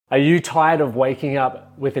Are you tired of waking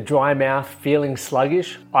up with a dry mouth, feeling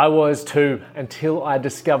sluggish? I was too, until I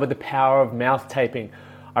discovered the power of mouth taping.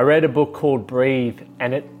 I read a book called Breathe,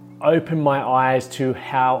 and it opened my eyes to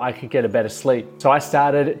how I could get a better sleep. So I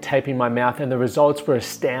started taping my mouth, and the results were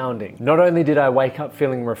astounding. Not only did I wake up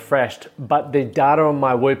feeling refreshed, but the data on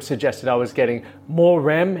my Whoop suggested I was getting more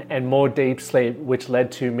REM and more deep sleep, which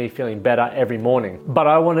led to me feeling better every morning. But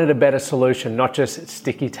I wanted a better solution, not just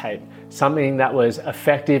sticky tape, something that was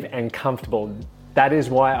effective and comfortable. That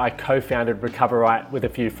is why I co-founded Recover Right with a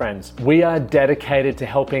few friends. We are dedicated to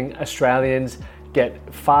helping Australians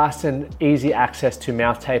get fast and easy access to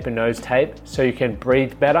mouth tape and nose tape so you can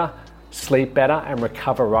breathe better, sleep better, and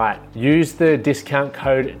recover right. Use the discount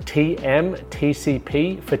code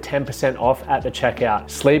TMTCP for 10% off at the checkout.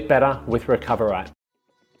 Sleep better with Recover Right.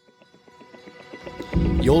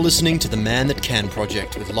 You're listening to the Man That Can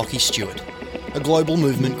Project with Lachie Stewart, a global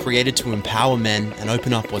movement created to empower men and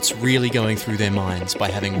open up what's really going through their minds by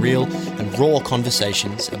having real and raw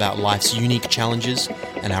conversations about life's unique challenges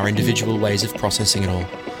and our individual ways of processing it all.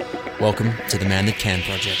 Welcome to the Man That Can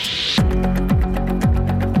Project.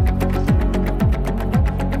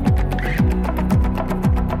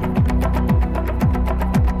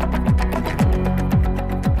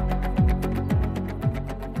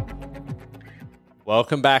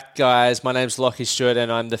 Welcome back, guys. My name's Lachie Stewart,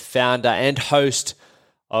 and I'm the founder and host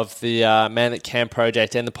of the Man That Can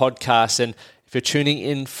Project and the podcast. And if you're tuning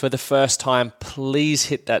in for the first time, please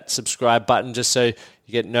hit that subscribe button just so you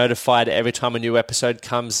get notified every time a new episode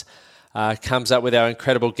comes up with our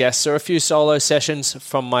incredible guests, or a few solo sessions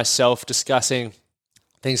from myself discussing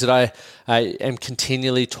things that I am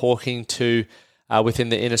continually talking to within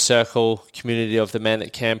the inner circle community of the Man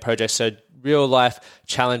That Can Project. So real life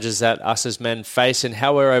challenges that us as men face and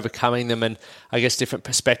how we're overcoming them, and I guess different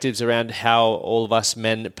perspectives around how all of us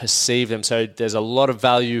men perceive them. So there's a lot of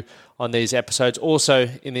value on these episodes, also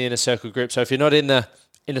in the Inner Circle group. So if you're not in the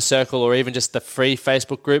Inner Circle or even just the free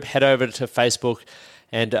Facebook group, head over to Facebook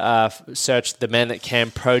and search the Man That Can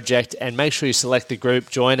Project, and make sure you select the group,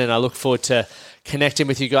 join, and I look forward to connecting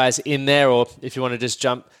with you guys in there. Or if you want to just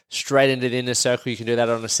jump straight into the Inner Circle, you can do that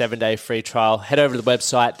on a 7-day free trial. Head over to the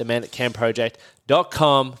website,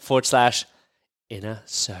 themanthatcanproject.com/inner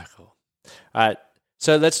circle. All right,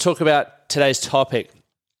 so let's talk about today's topic,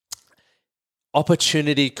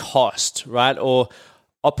 opportunity cost, right? Or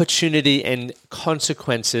opportunity and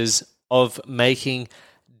consequences of making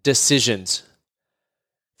decisions.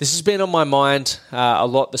 This has been on my mind a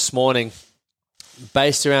lot this morning,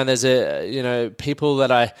 based around people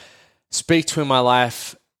that I speak to in my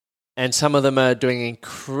life, and some of them are doing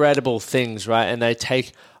incredible things, right? And they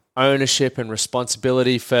take ownership and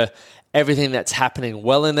responsibility for everything that's happening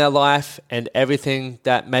well in their life and everything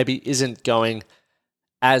that maybe isn't going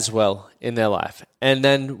as well in their life. And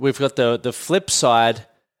then we've got the flip side,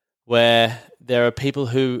 where there are people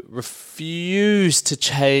who refuse to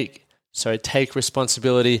take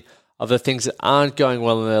responsibility of the things that aren't going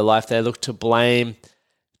well in their life. They look to blame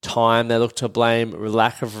time, they look to blame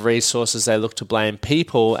lack of resources, they look to blame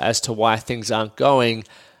people as to why things aren't going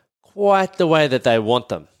quite the way that they want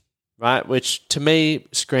them, right? Which to me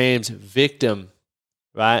screams victim,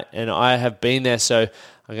 right? And I have been there, so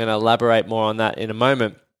I'm going to elaborate more on that in a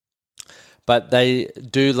moment. But they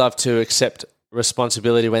do love to accept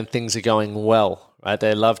responsibility when things are going well, right?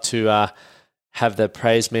 They love to have the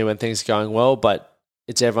praise me when things are going well, but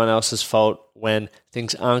it's everyone else's fault when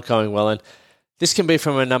things aren't going well. And this can be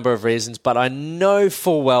from a number of reasons, but I know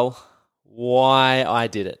full well why I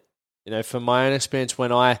did it. From my own experience,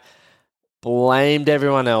 when I blamed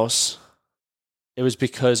everyone else, it was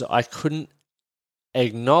because I couldn't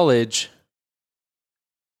acknowledge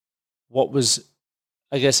what was,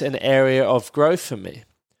 I guess, an area of growth for me.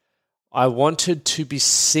 I wanted to be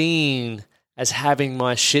seen as having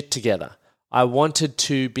my shit together. I wanted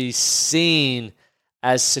to be seen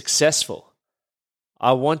as successful.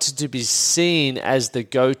 I wanted to be seen as the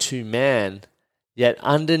go-to man, yet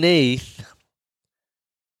underneath,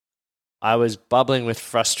 I was bubbling with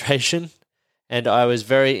frustration and I was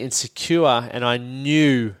very insecure, and I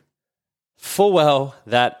knew full well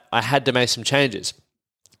that I had to make some changes.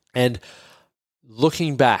 And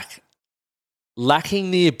looking back, lacking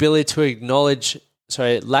the ability to acknowledge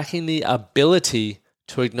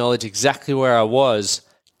exactly where I was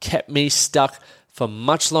kept me stuck for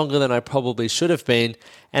much longer than I probably should have been,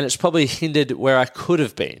 and it's probably hindered where I could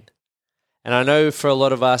have been. And I know for a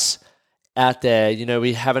lot of us out there,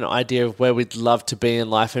 we have an idea of where we'd love to be in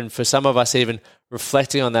life, and for some of us even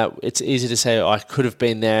reflecting on that, it's easy to say, I could have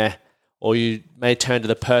been there, or you may turn to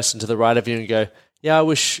the person to the right of you and go, yeah, I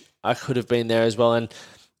wish I could have been there as well. And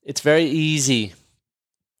it's very easy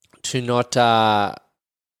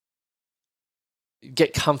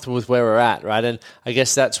get comfortable with where we're at, right? And I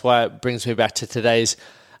guess that's why it brings me back to today's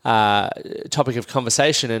topic of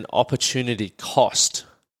conversation and opportunity cost.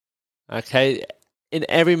 Okay, in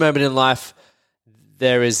every moment in life,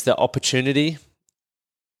 there is the opportunity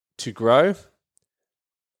to grow,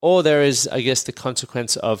 or there is, I guess, the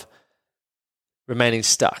consequence of remaining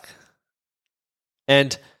stuck.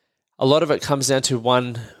 And a lot of it comes down to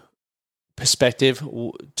one perspective,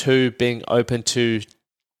 two, being open to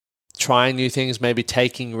trying new things, maybe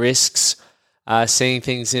taking risks, seeing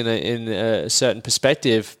things in a certain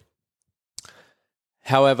perspective.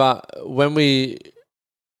 However, when we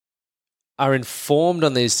are informed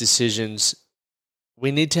on these decisions,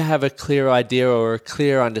 we need to have a clear idea or a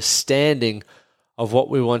clear understanding of what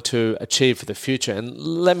we want to achieve for the future. And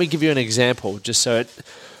let me give you an example, just so it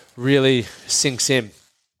really sinks in.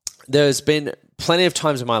 There's been plenty of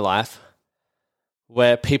times in my life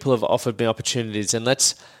where people have offered me opportunities, and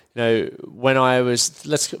let's fly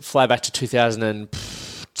back to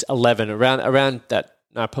 2011, around that,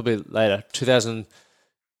 no, probably later,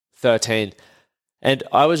 2013. And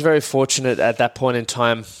I was very fortunate at that point in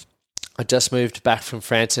time. I just moved back from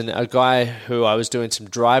France, and a guy who I was doing some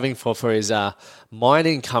driving for his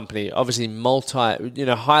mining company, obviously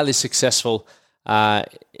highly successful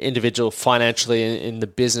individual financially in the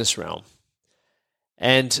business realm.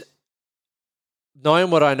 And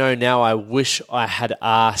knowing what I know now, I wish I had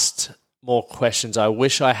asked more questions. I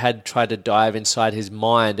wish I had tried to dive inside his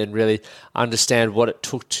mind and really understand what it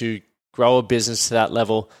took to grow a business to that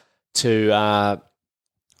level, to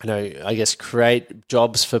I guess create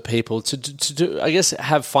jobs for people, to I guess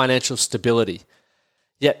have financial stability.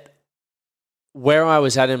 Yet where I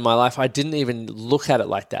was at in my life, I didn't even look at it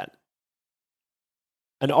like that.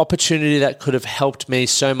 An opportunity that could have helped me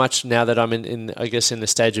so much now that I'm in the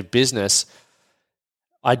stage of business,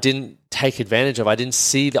 I didn't take advantage of. I didn't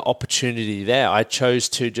see the opportunity there. I chose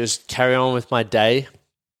to just carry on with my day,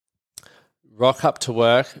 rock up to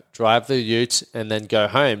work, drive the ute, and then go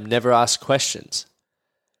home, never ask questions.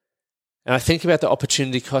 And I think about the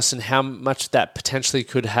opportunity cost and how much that potentially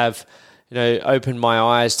could have, opened my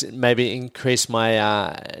eyes, to maybe increase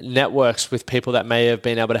my networks with people that may have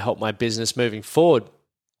been able to help my business moving forward.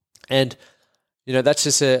 And, that's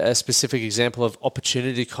just a specific example of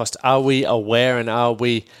opportunity cost. Are we aware, and are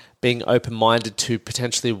we being open-minded to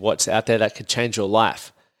potentially what's out there that could change your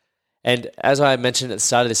life? And as I mentioned at the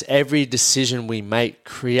start of this, every decision we make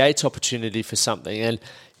creates opportunity for something. And,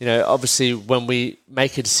 obviously when we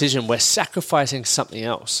make a decision, we're sacrificing something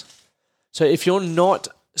else. So if you're not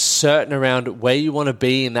certain around where you want to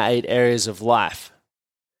be in the 8 areas of life,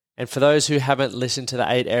 and for those who haven't listened to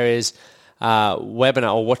the 8 areas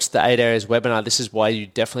webinar or watched the 8 areas webinar, this is why you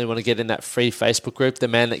definitely want to get in that free Facebook group, The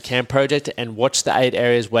Man That Can Project, and watch the 8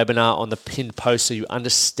 areas webinar on the pinned post so you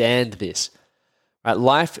understand this. Right?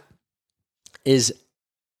 Life is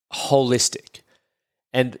holistic.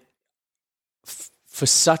 And for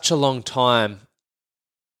such a long time,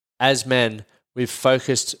 as men, we've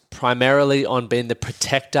focused primarily on being the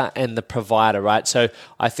protector and the provider, right? So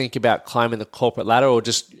I think about climbing the corporate ladder, or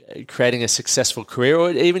just creating a successful career, or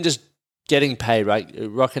even just getting paid, right?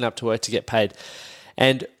 Rocking up to work to get paid.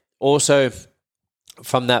 And also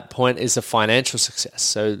from that point is the financial success.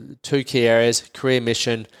 So 2 key areas, career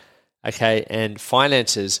mission, and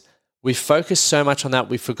finances. We focused so much on that,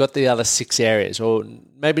 we forgot the other 6 areas, or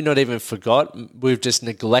maybe not even forgot, we've just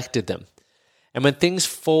neglected them. And when things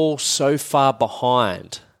fall so far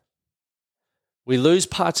behind, we lose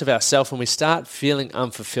parts of ourselves and we start feeling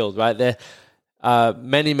unfulfilled, right? There are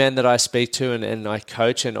many men that I speak to and I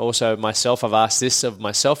coach, and also myself, I've asked this of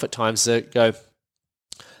myself at times, that go,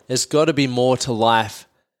 there's got to be more to life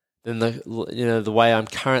than the way I'm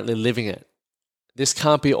currently living it. This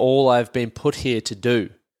can't be all I've been put here to do.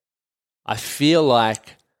 I feel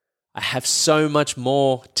like I have so much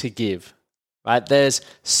more to give, right? There's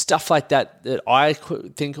stuff like that I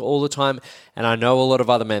think all the time, and I know a lot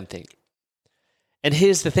of other men think. And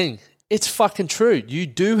here's the thing. It's fucking true. You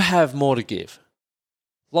do have more to give.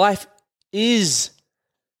 Life is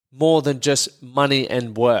more than just money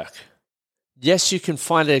and work. Yes, you can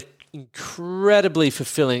find it incredibly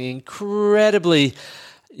fulfilling, incredibly,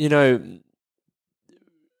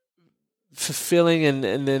 fulfilling and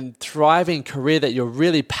then thriving career that you're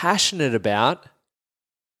really passionate about.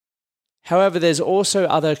 However, there's also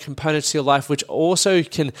other components to your life which also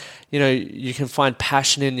can, you can find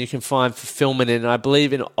passion in, you can find fulfillment in. And I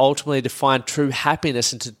believe in ultimately to find true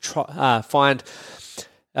happiness and to find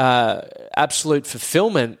absolute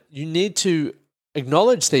fulfillment, you need to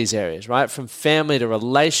acknowledge these areas, right? From family to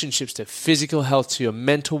relationships to physical health to your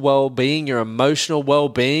mental well-being, your emotional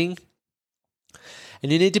well-being.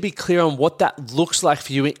 And you need to be clear on what that looks like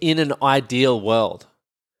for you in an ideal world.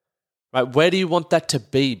 Right? Where do you want that to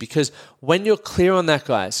be? Because when you're clear on that,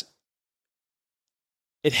 guys,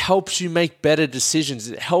 it helps you make better decisions.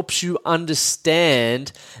 It helps you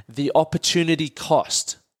understand the opportunity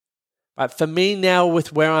cost. Right? For me now,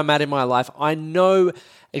 with where I'm at in my life, I know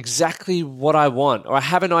exactly what I want, or I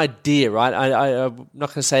have an idea, right? I'm not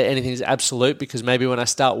going to say anything is absolute, because maybe when I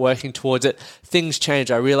start working towards it, things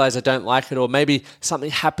change. I realize I don't like it, or maybe something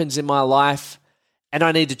happens in my life and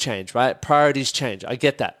I need to change, right? Priorities change. I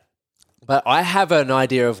get that. But I have an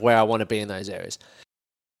idea of where I want to be in those areas.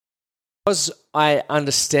 Because I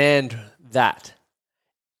understand that,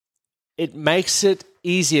 it makes it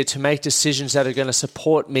easier to make decisions that are going to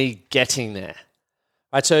support me getting there.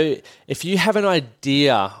 Right? So if you have an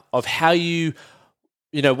idea of how you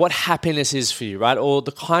know, what happiness is for you, right? Or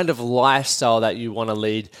the kind of lifestyle that you want to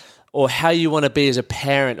lead, or how you want to be as a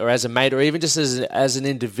parent or as a mate, or even just as an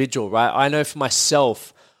individual, right? I know for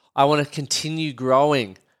myself, I want to continue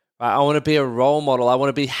growing, right? I want to be a role model. I want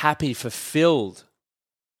to be happy, fulfilled.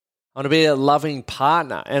 I want to be a loving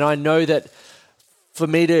partner. And I know that for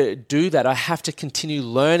me to do that, I have to continue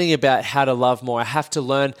learning about how to love more. I have to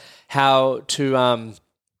learn how to,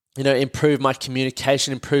 improve my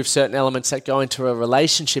communication, improve certain elements that go into a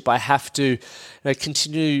relationship. I have to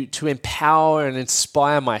continue to empower and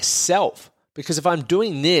inspire myself. Because if I'm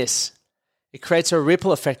doing this, it creates a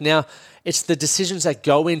ripple effect. Now, it's the decisions that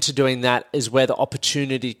go into doing that is where the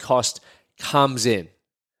opportunity cost comes in.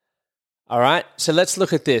 All right, so let's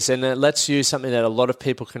look at this, and let's use something that a lot of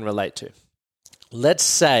people can relate to. Let's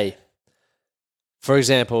say, for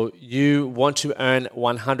example, you want to earn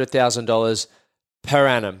 $100,000 per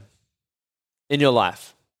annum in your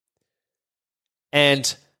life.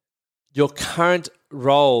 And your current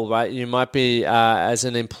role, right, you might be as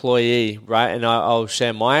an employee, right? And I'll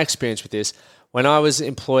share my experience with this. When I was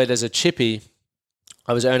employed as a chippy,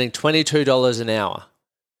 I was earning $22 an hour.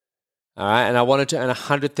 All right, and I wanted to earn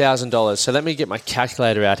 $100,000. So let me get my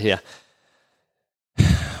calculator out here.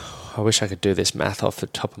 I wish I could do this math off the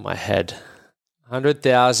top of my head.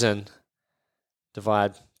 100,000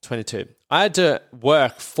 divide 22. I had to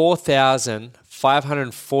work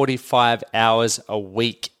 4,545 hours a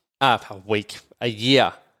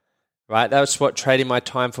year, right? That's what trading my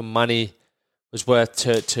time for money was worth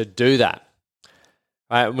to do that.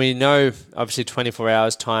 Right? And we know, obviously, 24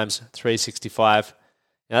 hours times 365.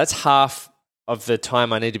 Now, that's half of the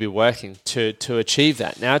time I need to be working to achieve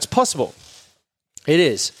that. Now, it's possible. It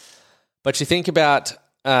is. But you think about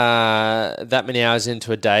that many hours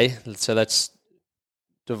into a day. So let's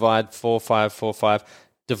divide 4,545,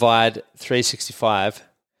 divide 365.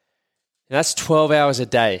 And that's 12 hours a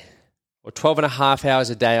day, or 12 and a half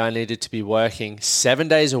hours a day I needed to be working 7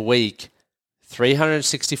 days a week,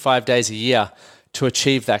 365 days a year to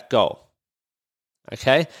achieve that goal.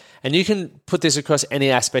 Okay? And you can put this across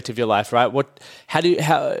any aspect of your life, right? How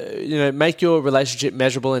make your relationship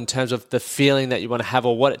measurable in terms of the feeling that you want to have,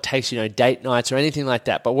 or what it takes, date nights or anything like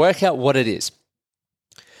that. But work out what it is.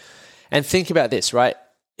 And think about this, right?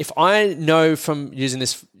 If I know from using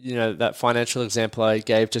this, that financial example I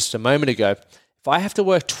gave just a moment ago, if I have to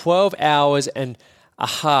work 12 hours and a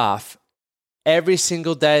half every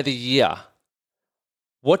single day of the year,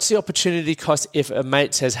 what's the opportunity cost if a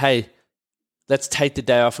mate says, hey, let's take the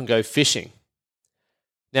day off and go fishing?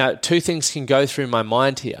 Now, two things can go through my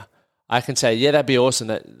mind here. I can say, yeah, that'd be awesome.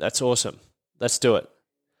 That's awesome. Let's do it.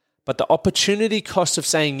 But the opportunity cost of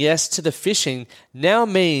saying yes to the fishing now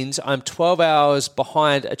means I'm 12 hours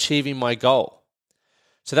behind achieving my goal.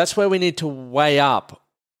 So that's where we need to weigh up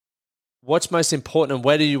what's most important and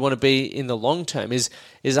where do you want to be in the long term. Is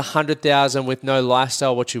 100,000 with no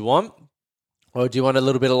lifestyle what you want? Or do you want a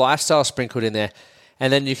little bit of lifestyle sprinkled in there?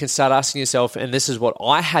 And then you can start asking yourself, and this is what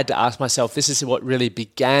I had to ask myself, this is what really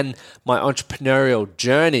began my entrepreneurial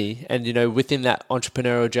journey. And, within that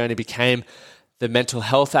entrepreneurial journey became the mental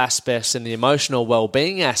health aspects and the emotional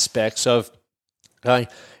well-being aspects of going,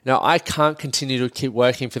 I can't continue to keep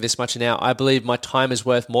working for this much an hour. I believe my time is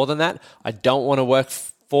worth more than that. I don't want to work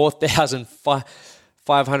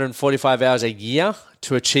 4,545 hours a year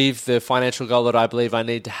to achieve the financial goal that I believe I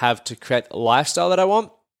need to have to create a lifestyle that I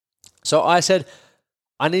want. So I said,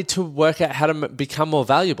 I need to work out how to become more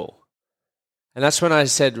valuable. And that's when I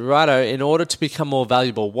said, righto, in order to become more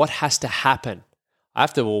valuable, what has to happen? I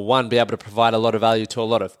have to, one, be able to provide a lot of value to a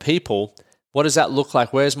lot of people. What does that look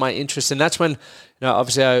like? Where's my interest? And that's when,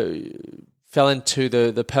 obviously I fell into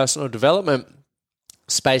the personal development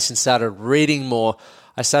space and started reading more.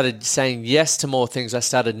 I started saying yes to more things. I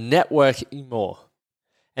started networking more.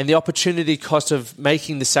 And the opportunity cost of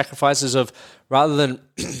making the sacrifices of, rather than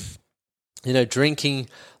drinking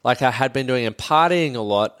like I had been doing and partying a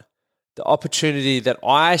lot, the opportunity that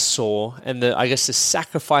I saw and the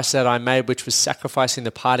sacrifice that I made, which was sacrificing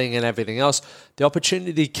the partying and everything else, the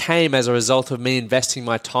opportunity came as a result of me investing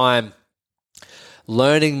my time,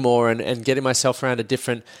 learning more and getting myself around a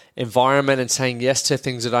different environment and saying yes to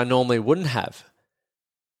things that I normally wouldn't have.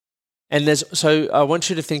 And so I want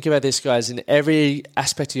you to think about this, guys. In every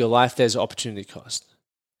aspect of your life, there's opportunity cost.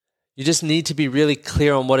 You just need to be really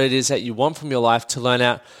clear on what it is that you want from your life to learn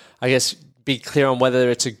out, be clear on whether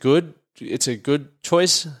it's a good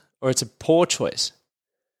choice or it's a poor choice.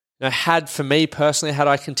 For me personally, had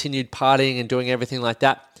I continued partying and doing everything like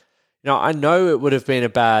that, I know it would have been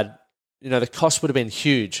the cost would have been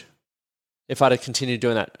huge if I'd have continued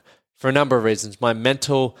doing that for a number of reasons. My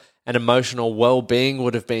mental and emotional well-being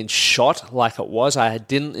would have been shot like it was. I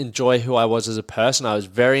didn't enjoy who I was as a person. I was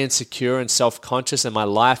very insecure and self-conscious, and my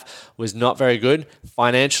life was not very good.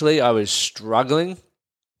 Financially, I was struggling.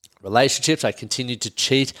 Relationships, I continued to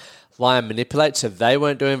cheat, lie, and manipulate, so they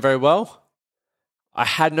weren't doing very well. I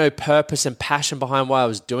had no purpose and passion behind why I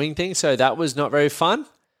was doing things, so that was not very fun.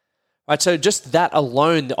 Right, so just that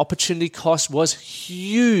alone, the opportunity cost was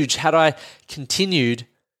huge had I continued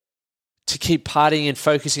to keep partying and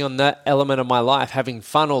focusing on that element of my life, having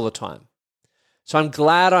fun all the time. So I'm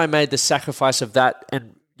glad I made the sacrifice of that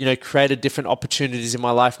and, created different opportunities in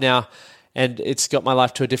my life now, and it's got my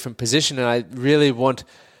life to a different position. And I really want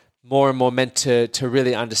more and more men to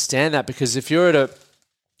really understand that, because if you're at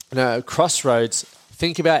a crossroads,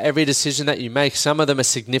 think about every decision that you make. Some of them are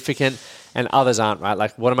significant and others aren't, right?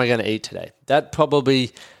 Like, what am I going to eat today? That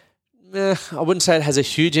probably, I wouldn't say it has a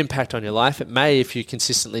huge impact on your life. It may if you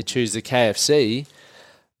consistently choose the KFC.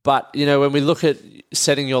 But, when we look at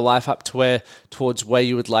setting your life up towards where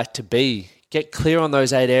you would like to be, get clear on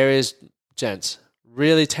those 8 areas, gents.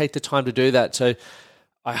 Really take the time to do that. So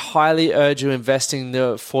I highly urge you investing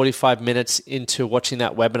the 45 minutes into watching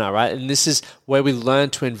that webinar, right? And this is where we learn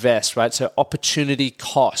to invest, right? So opportunity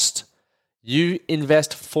cost. You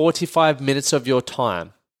invest 45 minutes of your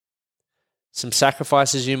time. Some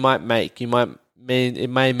sacrifices you might make. It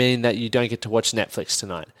may mean that you don't get to watch Netflix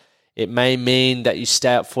tonight. It may mean that you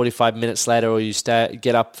stay up 45 minutes later, or you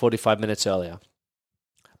get up 45 minutes earlier.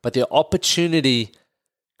 But the opportunity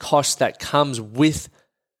cost that comes with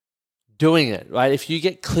doing it, right? If you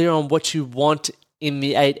get clear on what you want in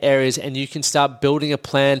the 8 areas and you can start building a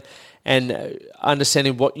plan and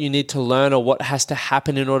understanding what you need to learn or what has to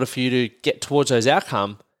happen in order for you to get towards those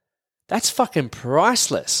outcomes, that's fucking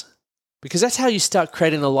priceless. Because that's how you start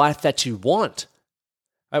creating the life that you want.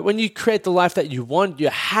 Right? When you create the life that you want, you're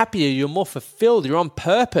happier, you're more fulfilled, you're on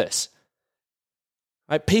purpose.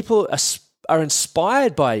 Right? People are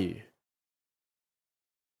inspired by you.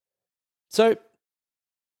 So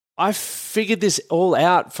I figured this all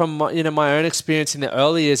out from my own experience in the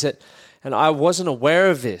early years, and I wasn't aware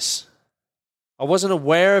of this. I wasn't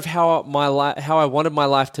aware of how I wanted my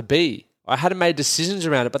life to be. I hadn't made decisions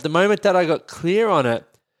around it, but the moment that I got clear on it,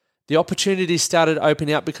 the opportunities started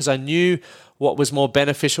opening up because I knew what was more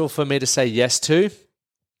beneficial for me to say yes to.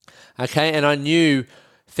 Okay, and I knew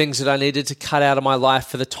things that I needed to cut out of my life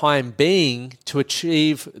for the time being to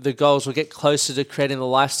achieve the goals or get closer to creating the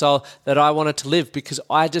lifestyle that I wanted to live, because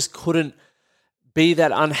I just couldn't be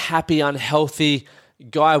that unhappy, unhealthy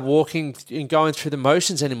guy walking and going through the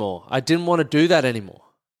motions anymore. I didn't want to do that anymore.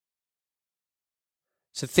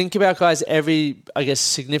 So think about, guys, every,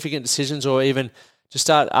 significant decisions, or even just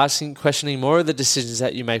start questioning more of the decisions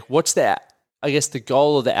that you make. What's the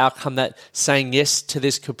goal or the outcome that saying yes to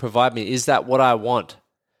this could provide me? Is that what I want?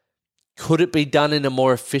 Could it be done in a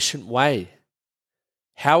more efficient way?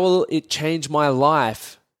 How will it change my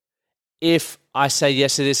life if I say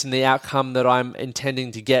yes to this and the outcome that I'm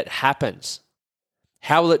intending to get happens?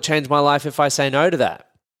 How will it change my life if I say no to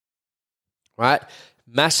that? Right?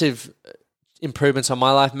 Massive improvements on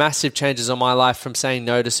my life, massive changes on my life from saying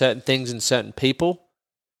no to certain things and certain people.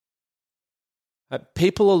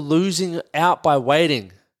 People are losing out by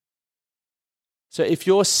waiting. So if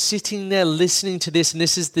you're sitting there listening to this, and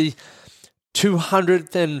this is the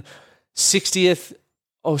 260th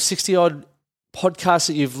or 60 odd podcasts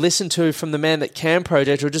that you've listened to from the Man That Can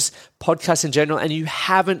Project, or just podcasts in general, and you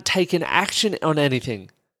haven't taken action on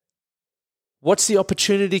anything, what's the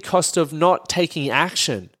opportunity cost of not taking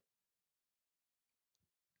action?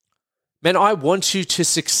 Man, I want you to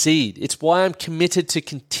succeed. It's why I'm committed to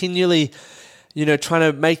continually,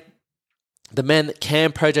 trying to make the Man That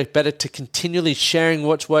Can Project better, to continually sharing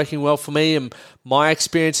what's working well for me and my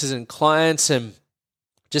experiences and clients, and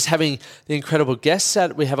just having the incredible guests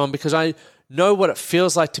that we have on, because I know what it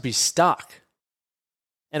feels like to be stuck.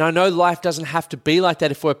 And I know life doesn't have to be like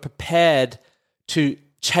that if we're prepared to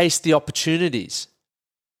chase the opportunities.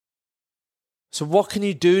 So what can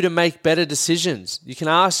you do to make better decisions? You can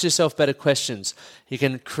ask yourself better questions. You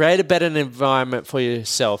can create a better environment for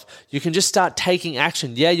yourself. You can just start taking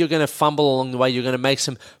action. Yeah, you're going to fumble along the way. You're going to make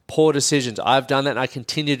some poor decisions. I've done that and I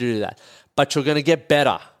continue to do that. But you're going to get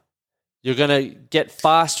better. You're going to get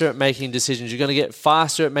faster at making decisions. You're going to get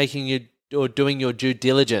faster at doing your due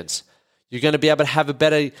diligence. You're going to be able to have a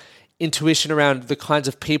better intuition around the kinds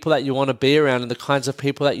of people that you want to be around and the kinds of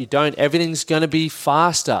people that you don't. Everything's going to be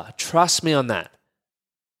faster. Trust me on that.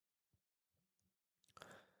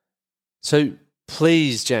 So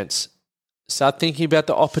please, gents, start thinking about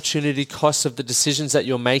the opportunity costs of the decisions that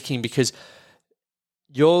you're making, because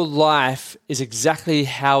your life is exactly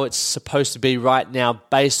how it's supposed to be right now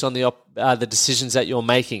based on the decisions that you're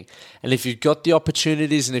making. And if you've got the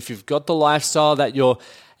opportunities and if you've got the lifestyle that you're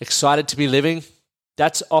excited to be living,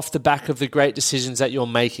 that's off the back of the great decisions that you're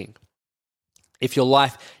making. If your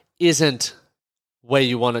life isn't where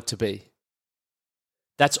you want it to be,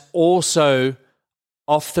 that's also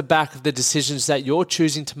off the back of the decisions that you're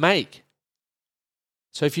choosing to make.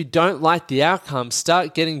 So if you don't like the outcome,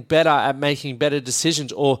 start getting better at making better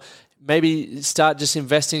decisions, or maybe start just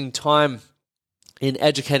investing time in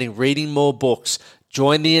educating, reading more books,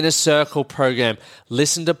 join the Inner Circle program,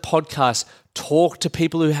 listen to podcasts, talk to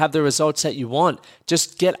people who have the results that you want.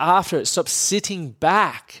 Just get after it. Stop sitting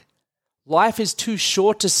back. Life is too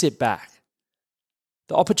short to sit back.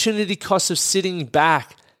 The opportunity cost of sitting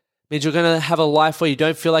back means you're going to have a life where you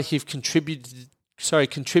don't feel like you've contributed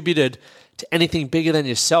to anything bigger than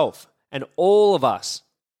yourself. And all of us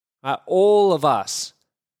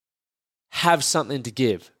have something to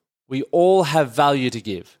give. We all have value to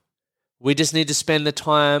give. We just need to spend the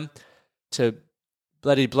time to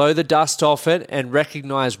bloody blow the dust off it and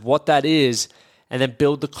recognize what that is, and then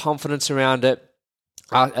build the confidence around it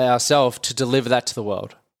ourselves to deliver that to the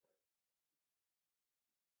world.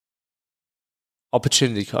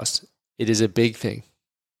 Opportunity cost. It is a big thing.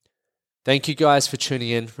 Thank you guys for tuning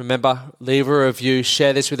in. Remember, leave a review,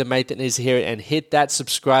 share this with a mate that needs to hear it, and hit that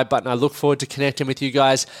subscribe button. I look forward to connecting with you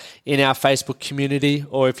guys in our Facebook community,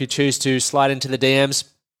 or if you choose to slide into the DMs,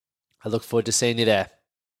 I look forward to seeing you there.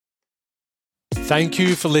 Thank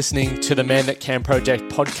you for listening to the Man That Can Project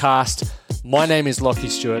podcast. My name is Lockie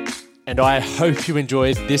Stewart, and I hope you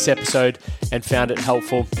enjoyed this episode and found it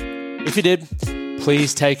helpful. If you did,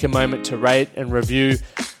 please take a moment to rate and review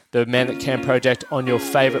the Man That Can Project on your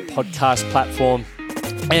favorite podcast platform.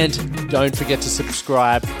 And don't forget to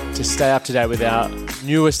subscribe to stay up to date with our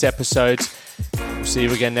newest episodes. We'll see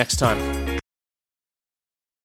you again next time.